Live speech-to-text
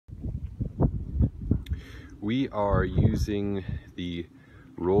We are using the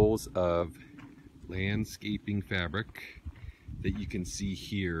rolls of landscaping fabric that you can see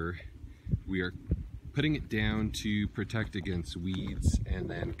here. We are putting it down to protect against weeds and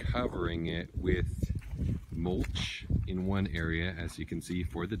then covering it with mulch in one area, as you can see,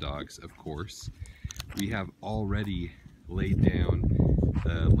 for the dogs, of course. We have already laid down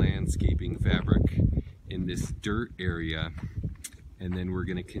the landscaping fabric in this dirt area, and then we're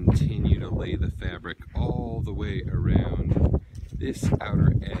going to continue to lay the fabric all the way around this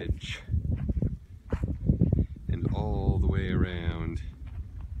outer edge and all the way around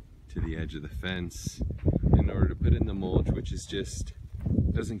to the edge of the fence in order to put in the mulch, which is just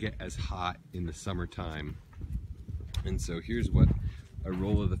doesn't get as hot in the summertime. And so here's what a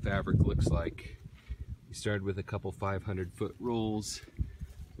roll of the fabric looks like. We started with a couple 500-foot rolls.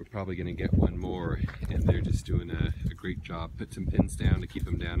 We're probably going to get one more, and they're just doing a great job. Put some pins down to keep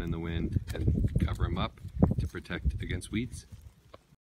them down in the wind and cover them up to protect against weeds.